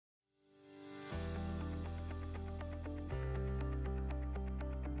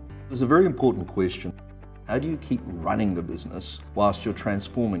It's a very important question. How do you keep running the business whilst you're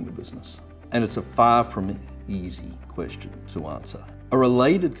transforming the business? And it's a far from easy question to answer. A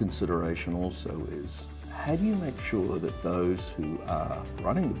related consideration also is, how do you make sure that those who are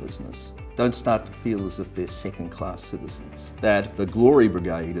running the business don't start to feel as if they're second-class citizens? That the glory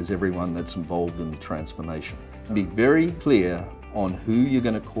brigade is everyone that's involved in the transformation. Be very clear on who you're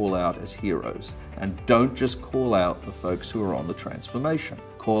going to call out as heroes, and don't just call out the folks who are on the transformation.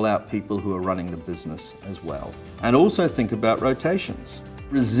 Call out people who are running the business as well. And also think about rotations.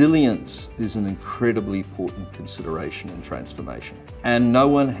 Resilience is an incredibly important consideration in transformation. And no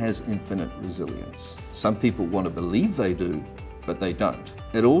one has infinite resilience. Some people want to believe they do, but they don't.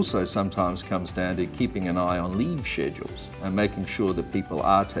 It also sometimes comes down to keeping an eye on leave schedules and making sure that people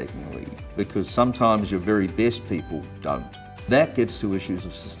are taking leave, because sometimes your very best people don't. That gets to issues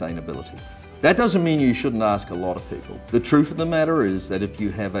of sustainability. That doesn't mean you shouldn't ask a lot of people. The truth of the matter is that if you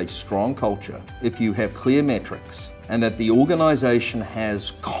have a strong culture, if you have clear metrics, and that the organization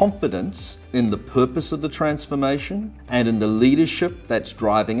has confidence in the purpose of the transformation and in the leadership that's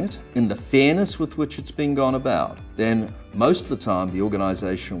driving it, in the fairness with which it's being gone about, then most of the time the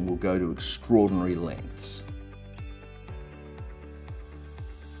organization will go to extraordinary lengths